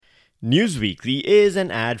Newsweekly is an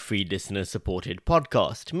ad-free listener-supported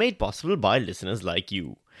podcast made possible by listeners like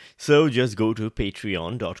you. So just go to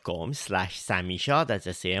patreon.com/SammyShah, that's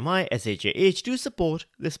SAMISHAH, to support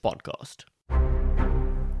this podcast.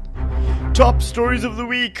 Top stories of the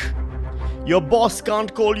week. Your boss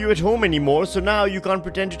can't call you at home anymore, so now you can't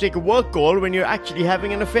pretend to take a work call when you're actually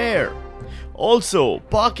having an affair. Also,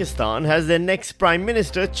 Pakistan has their next Prime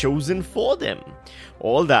Minister chosen for them.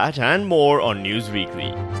 All that and more on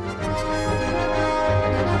Newsweekly.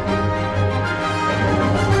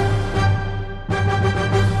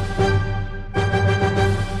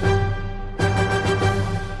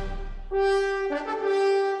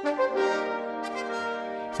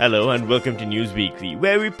 Hello and welcome to Newsweekly,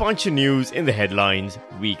 where we punch the news in the headlines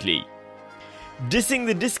weekly. Dissing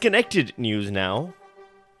the disconnected news now.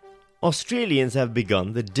 Australians have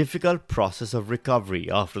begun the difficult process of recovery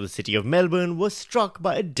after the city of Melbourne was struck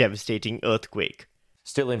by a devastating earthquake.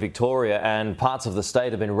 Still in Victoria, and parts of the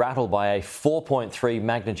state have been rattled by a 4.3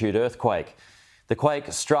 magnitude earthquake. The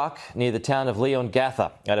quake struck near the town of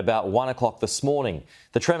Leongatha at about 1 o'clock this morning.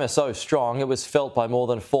 The tremor so strong it was felt by more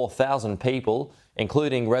than 4,000 people,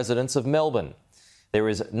 including residents of Melbourne. There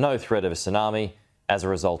is no threat of a tsunami as a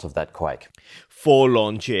result of that quake. 4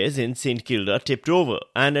 lawn chairs in St Kilda tipped over,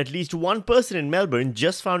 and at least one person in Melbourne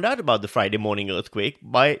just found out about the Friday morning earthquake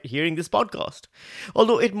by hearing this podcast.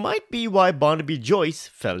 Although it might be why Barnaby Joyce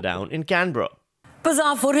fell down in Canberra.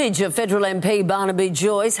 Bizarre footage of federal MP Barnaby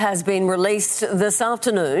Joyce has been released this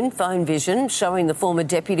afternoon. Phone vision showing the former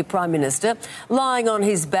Deputy Prime Minister lying on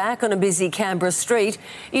his back on a busy Canberra street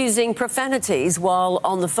using profanities while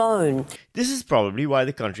on the phone. This is probably why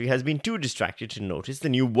the country has been too distracted to notice the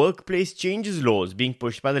new workplace changes laws being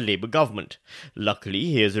pushed by the Labour government.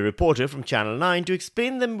 Luckily, here's a reporter from Channel 9 to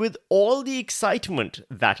explain them with all the excitement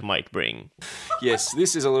that might bring. Yes,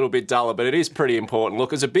 this is a little bit duller, but it is pretty important.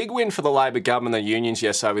 Look, it's a big win for the Labor government and the unions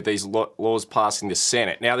yesterday with these laws passing the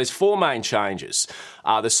Senate. Now, there's 4 main changes.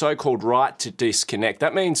 The so-called right to disconnect.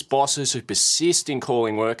 That means bosses who persist in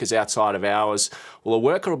calling workers outside of hours, well, a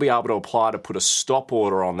worker will be able to apply to put a stop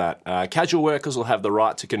order on that. Casual workers will have the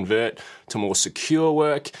right to convert to more secure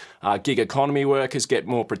work. Gig economy workers get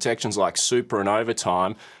more protections like super and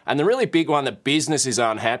overtime. And the really big one that business is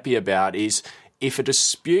unhappy about is if a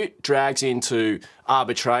dispute drags into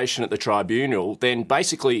arbitration at the tribunal, then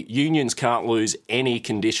basically unions can't lose any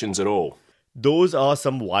conditions at all. Those are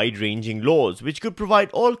some wide-ranging laws which could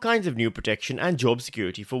provide all kinds of new protection and job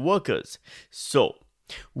security for workers. So,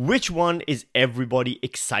 which one is everybody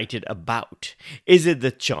excited about? Is it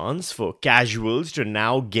the chance for casuals to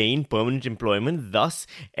now gain permanent employment, thus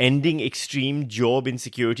ending extreme job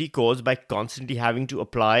insecurity caused by constantly having to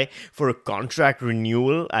apply for a contract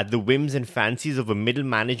renewal at the whims and fancies of a middle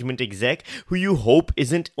management exec who you hope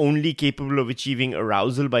isn't only capable of achieving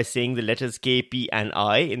arousal by saying the letters K, P and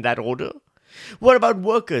I in that order? What about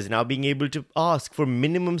workers now being able to ask for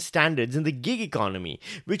minimum standards in the gig economy,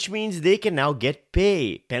 which means they can now get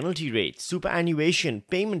pay, penalty rates, superannuation,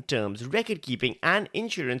 payment terms, record keeping and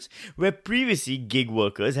insurance, where previously gig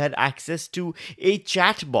workers had access to a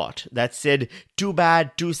chatbot that said, too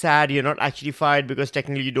bad, too sad, you're not actually fired because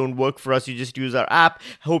technically you don't work for us, you just use our app.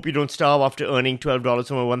 Hope you don't starve after earning $12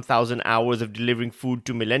 from 1,000 hours of delivering food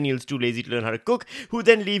to millennials too lazy to learn how to cook, who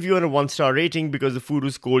then leave you on a 1-star rating because the food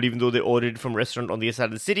was cold even though they ordered from a restaurant on the other side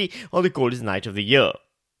of the city on the coldest night of the year.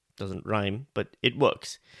 Doesn't rhyme, but it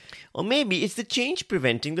works. Or maybe it's the change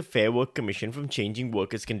preventing the Fair Work Commission from changing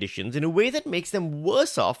workers' conditions in a way that makes them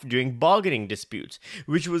worse off during bargaining disputes,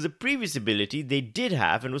 which was a previous ability they did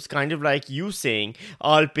have and was kind of like you saying,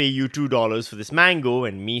 I'll pay you $2 for this mango,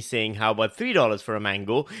 and me saying, how about $3 for a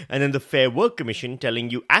mango, and then the Fair Work Commission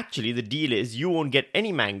telling you, actually the deal is you won't get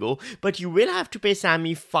any mango, but you will have to pay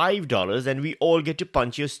Sammy $5 and we all get to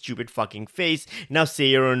punch your stupid fucking face. Now say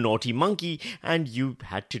you're a naughty monkey, and you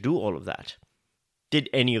had to do all of that. Did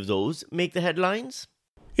any of those make the headlines?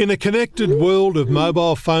 In a connected world of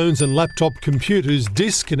mobile phones and laptop computers,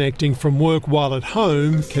 disconnecting from work while at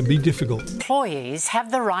home can be difficult. Employees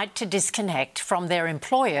have the right to disconnect from their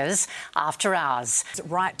employers after hours.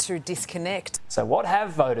 Right to disconnect. So what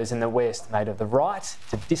have voters in the West made of the right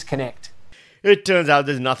to disconnect? It turns out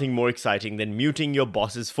there's nothing more exciting than muting your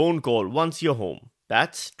boss's phone call once you're home.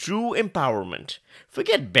 That's true empowerment.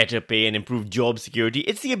 Forget better pay and improved job security.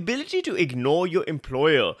 It's the ability to ignore your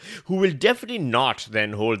employer, who will definitely not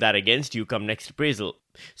then hold that against you come next appraisal.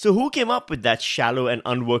 So who came up with that shallow and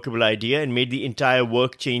unworkable idea and made the entire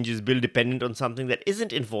work changes bill dependent on something that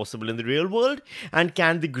isn't enforceable in the real world? And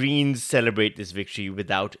can the Greens celebrate this victory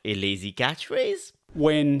without a lazy catchphrase?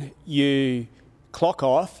 When you clock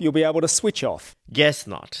off, you'll be able to switch off. Guess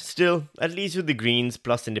not. Still, at least with the Greens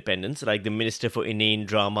plus independents like the Minister for Inane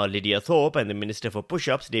Drama Lydia Thorpe and the Minister for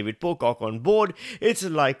Push-Ups David Pocock on board, it's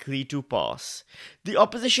likely to pass. The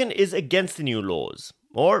opposition is against the new laws.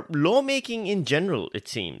 Or lawmaking in general, it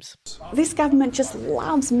seems. This government just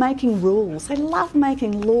loves making rules. They love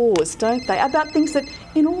making laws, don't they? About things that,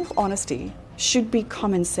 in all honesty, should be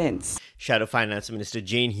common sense. Shadow Finance Minister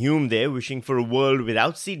Jane Hume there, wishing for a world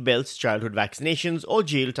without seatbelts, childhood vaccinations or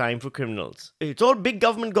jail time for criminals. It's all big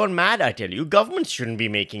government gone mad, I tell you. Governments shouldn't be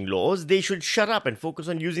making laws. They should shut up and focus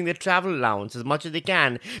on using their travel allowance as much as they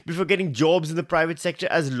can before getting jobs in the private sector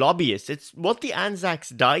as lobbyists. It's what the Anzacs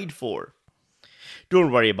died for.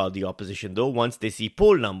 Don't worry about the opposition though. Once they see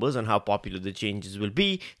poll numbers on how popular the changes will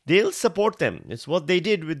be, they'll support them. It's what they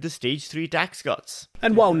did with the Stage 3 tax cuts.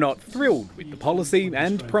 And while not thrilled with the policy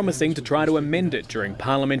and promising to try to amend it during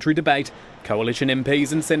parliamentary debate, Coalition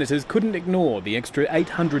MPs and senators couldn't ignore the extra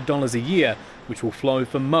 $800 a year, which will flow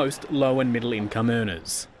for most low and middle income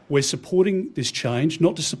earners. We're supporting this change,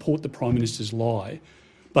 not to support the Prime Minister's lie,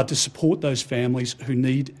 but to support those families who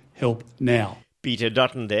need help now. Peter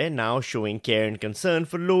Dutton there now showing care and concern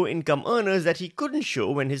for low-income earners that he couldn't show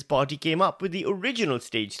when his party came up with the original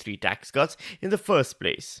Stage 3 tax cuts in the first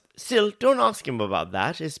place. Still, don't ask him about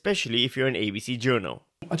that, especially if you're an ABC journo.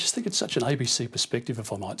 I just think it's such an ABC perspective,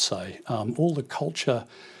 if I might say. All the culture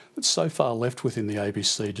that's so far left within the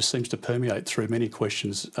ABC just seems to permeate through many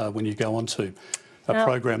questions when you go on to a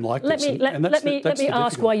program like this. Let me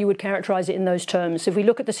ask why you would characterise it in those terms. If we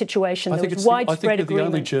look at the situation, there was widespread agreement. I think the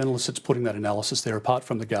only journalist that's putting that analysis there, apart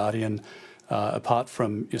from The Guardian, apart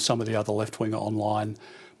from some of the other left-wing online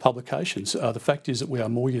publications, the fact is that we are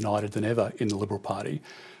more united than ever in the Liberal Party.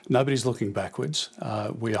 Nobody's looking backwards.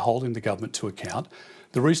 We are holding the government to account.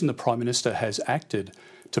 The reason the Prime Minister has acted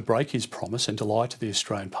to break his promise and to lie to the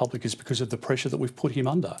Australian public is because of the pressure that we've put him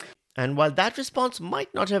under. And while that response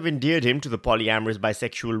might not have endeared him to the polyamorous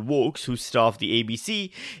bisexual wokes who staff the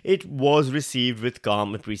ABC, it was received with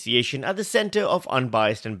calm appreciation at the centre of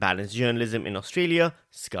unbiased and balanced journalism in Australia,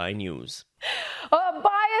 Sky News. Oh,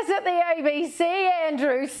 bias at the ABC,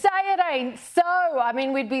 Andrew. Say it ain't so. I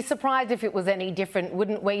mean, we'd be surprised if it was any different,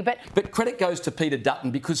 wouldn't we? But credit goes to Peter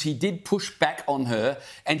Dutton because he did push back on her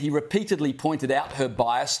and he repeatedly pointed out her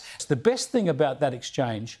bias. The best thing about that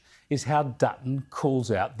exchange is how Dutton calls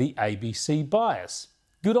out the ABC bias.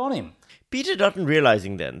 Good on him. Peter Dutton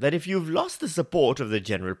realising then that if you've lost the support of the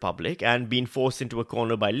general public and been forced into a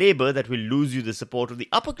corner by Labour that will lose you the support of the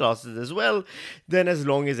upper classes as well, then as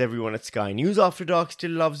long as everyone at Sky News After Dark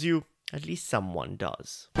still loves you, at least someone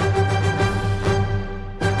does.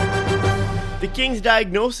 The King's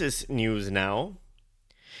Diagnosis news now.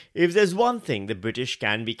 If there's one thing the British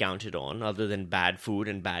can be counted on, other than bad food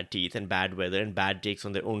and bad teeth and bad weather and bad takes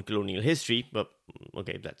on their own colonial history, but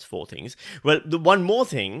okay, that's 4 things. Well, the one more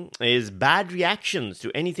thing is bad reactions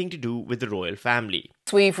to anything to do with the royal family.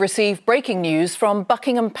 We've received breaking news from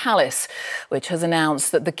Buckingham Palace, which has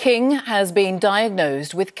announced that the King has been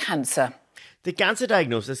diagnosed with cancer. The cancer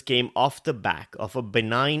diagnosis came off the back of a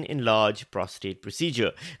benign enlarged prostate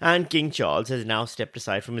procedure, and King Charles has now stepped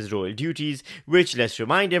aside from his royal duties, which, let's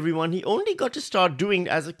remind everyone, he only got to start doing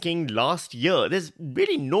as a king last year. There's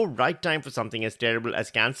really no right time for something as terrible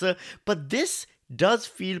as cancer, but this does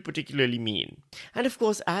feel particularly mean. And of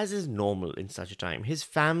course, as is normal in such a time, his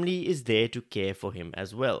family is there to care for him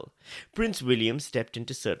as well. Prince William stepped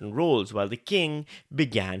into certain roles while the king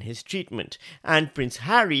began his treatment, and Prince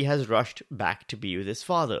Harry has rushed back to be with his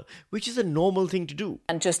father, which is a normal thing to do.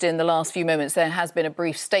 And just in the last few moments, there has been a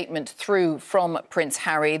brief statement through from Prince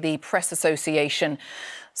Harry, the Press Association,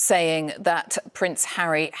 saying that Prince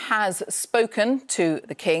Harry has spoken to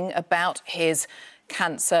the king about his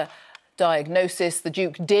cancer diagnosis. The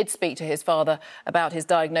Duke did speak to his father about his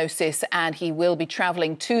diagnosis, and he will be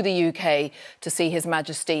travelling to the UK to see His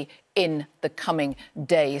Majesty in the coming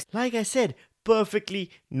days. Like I said,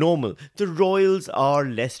 perfectly normal. The royals are,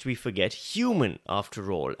 lest we forget, human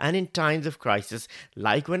after all. And in times of crisis,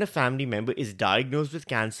 like when a family member is diagnosed with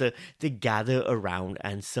cancer, they gather around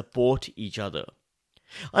and support each other.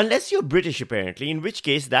 Unless you're British, apparently, in which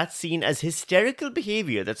case that's seen as hysterical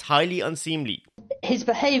behaviour that's highly unseemly. His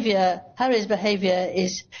behaviour, Harry's behaviour,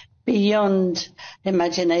 is beyond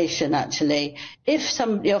imagination, actually. If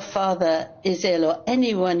your father is ill or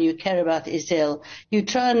anyone you care about is ill, you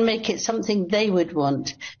try and make it something they would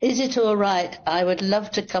want. Is it all right? I would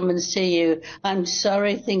love to come and see you. I'm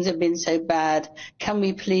sorry things have been so bad. Can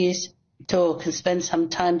we please talk and spend some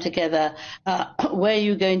time together? Where are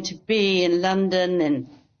you going to be? In London, in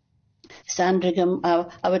Sandringham?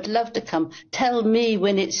 I would love to come. Tell me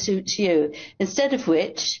when it suits you. Instead of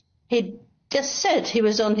which, he'd just said he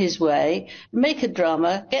was on his way, make a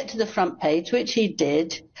drama, get to the front page, which he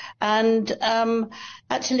did, and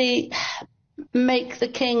actually make the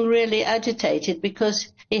king really agitated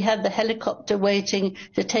because he had the helicopter waiting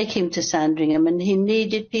to take him to Sandringham and he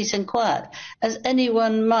needed peace and quiet, as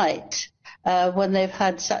anyone might when they've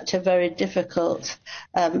had such a very difficult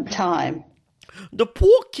time. The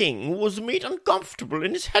poor king was made uncomfortable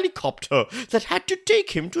in his helicopter that had to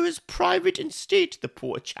take him to his private estate, the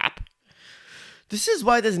poor chap. This is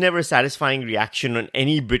why there's never a satisfying reaction on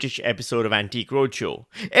any British episode of Antique Roadshow.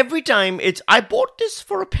 Every time it's, I bought this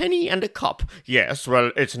for a penny and a cup. Yes,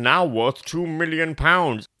 well, it's now worth £2 million.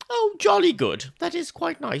 Oh, jolly good. That is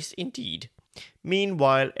quite nice indeed.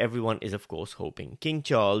 Meanwhile, everyone is of course hoping King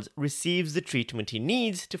Charles receives the treatment he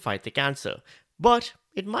needs to fight the cancer. But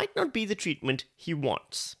it might not be the treatment he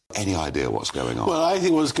wants. Any idea what's going on? Well, I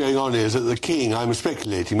think what's going on is that the King, I'm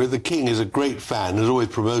speculating, but the King is a great fan, is always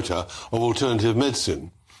promoter of alternative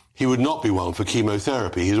medicine. He would not be one for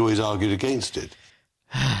chemotherapy. He's always argued against it.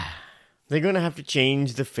 They're going to have to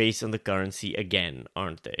change the face on the currency again,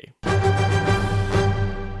 aren't they?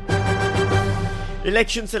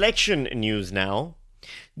 Election selection news now.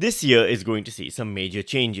 This year is going to see some major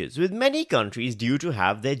changes, with many countries due to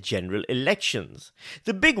have their general elections.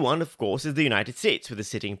 The big one, of course, is the United States, with a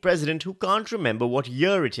sitting president who can't remember what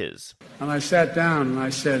year it is. And I sat down and I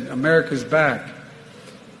said, America's back.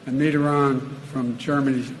 And Mitterrand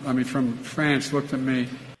from France looked at me.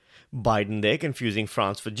 Biden there confusing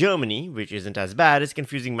France for Germany, which isn't as bad as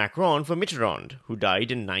confusing Macron for Mitterrand, who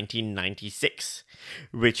died in 1996.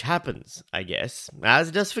 Which happens, I guess,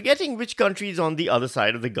 as does forgetting which country is on the other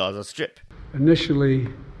side of the Gaza Strip. Initially,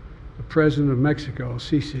 the president of Mexico,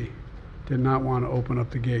 Sisi, did not want to open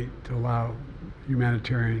up the gate to allow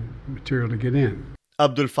humanitarian material to get in.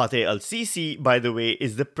 Abdul Fattah al-Sisi, by the way,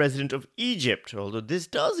 is the president of Egypt, although this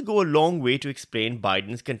does go a long way to explain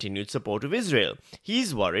Biden's continued support of Israel.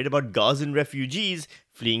 He's worried about Gazan refugees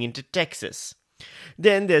fleeing into Texas.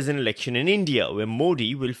 Then there's an election in India, where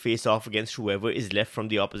Modi will face off against whoever is left from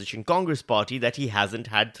the opposition Congress party that he hasn't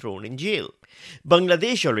had thrown in jail.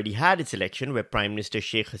 Bangladesh already had its election, where Prime Minister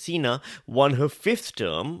Sheikh Hasina won her 5th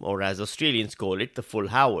term, or as Australians call it, the full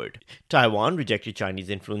Howard. Taiwan rejected Chinese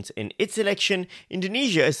influence in its election.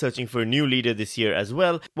 Indonesia is searching for a new leader this year as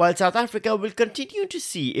well, while South Africa will continue to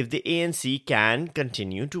see if the ANC can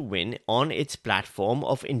continue to win on its platform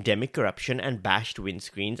of endemic corruption and bashed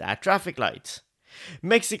windscreens at traffic lights.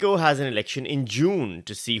 Mexico has an election in June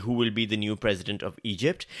to see who will be the new president of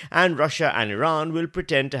Egypt, and Russia and Iran will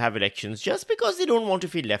pretend to have elections just because they don't want to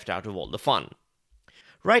feel left out of all the fun.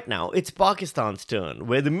 Right now, it's Pakistan's turn,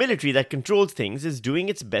 where the military that controls things is doing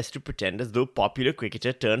its best to pretend as though popular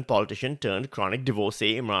cricketer turned politician turned chronic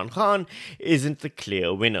divorcee Imran Khan isn't the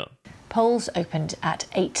clear winner. Polls opened at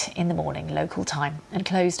 8 in the morning local time and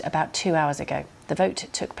closed about 2 hours ago. The vote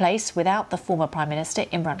took place without the former Prime Minister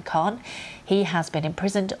Imran Khan. He has been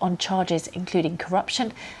imprisoned on charges including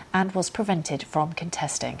corruption and was prevented from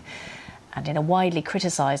contesting. And in a widely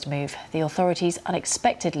criticised move, the authorities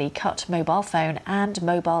unexpectedly cut mobile phone and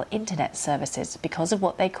mobile internet services because of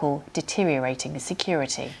what they call deteriorating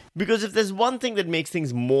security. Because if there's one thing that makes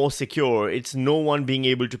things more secure, it's no one being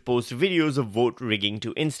able to post videos of vote rigging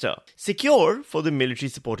to Insta. Secure for the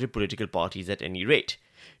military-supported political parties at any rate.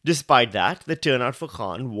 Despite that, the turnout for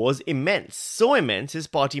Khan was immense. So immense, his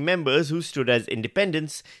party members who stood as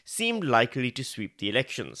independents seemed likely to sweep the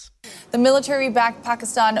elections. The military-backed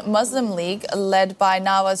Pakistan Muslim League, led by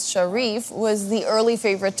Nawaz Sharif, was the early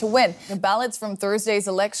favourite to win. The ballots from Thursday's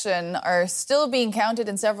election are still being counted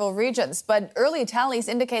in several regions, but early tallies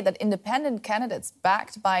indicate that independent candidates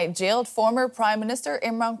backed by jailed former Prime Minister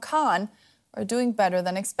Imran Khan are doing better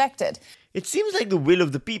than expected. It seems like the will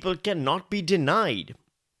of the people cannot be denied.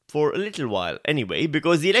 For a little while anyway,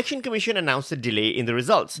 because the Election Commission announced a delay in the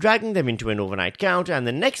results, dragging them into an overnight count, and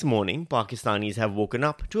the next morning, Pakistanis have woken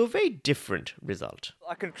up to a very different result.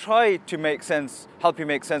 I can try to help you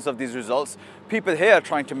make sense of these results. People here are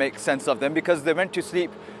trying to make sense of them because they went to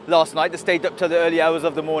sleep last night. They stayed up till the early hours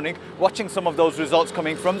of the morning, watching some of those results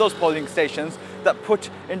coming from those polling stations that put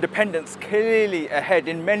independents clearly ahead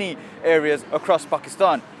in many areas across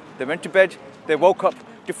Pakistan. They went to bed, they woke up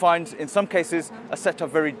to find, in some cases, a set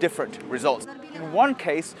of very different results. In one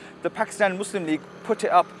case, the Pakistan Muslim League put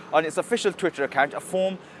it up on its official Twitter account, a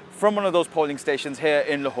form from one of those polling stations here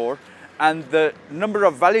in Lahore, and the number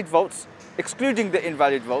of valid votes, excluding the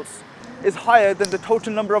invalid votes, is higher than the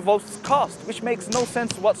total number of votes cast, which makes no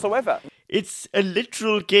sense whatsoever. It's a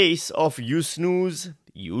literal case of you snooze,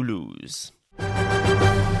 you lose.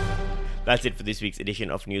 That's it for this week's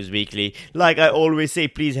edition of News Weekly. Like I always say,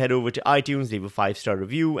 please head over to iTunes, leave a 5-star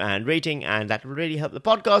review and rating, and that will really help the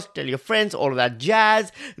podcast. Tell your friends, all of that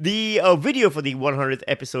jazz. The video for the 100th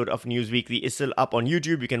episode of News Weekly is still up on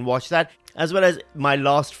YouTube. You can watch that, as well as my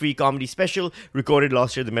last free comedy special, recorded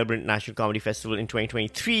last year at the Melbourne International Comedy Festival in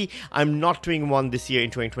 2023. I'm not doing one this year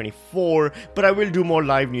in 2024, but I will do more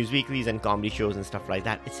live News Weeklies and comedy shows and stuff like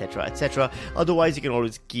that, etc., etc. Otherwise, you can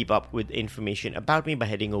always keep up with information about me by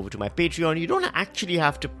heading over to my Patreon. You don't actually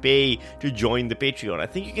have to pay to join the Patreon. I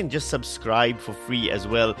think you can just subscribe for free as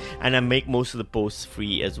well, and I make most of the posts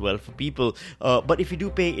free as well for people. But if you do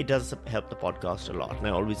pay, it does help the podcast a lot, and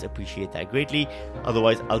I always appreciate that greatly.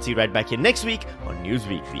 Otherwise, I'll see you right back here next week on News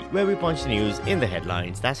Weekly, where we punch the news in the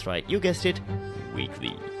headlines. That's right, you guessed it,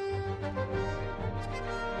 weekly.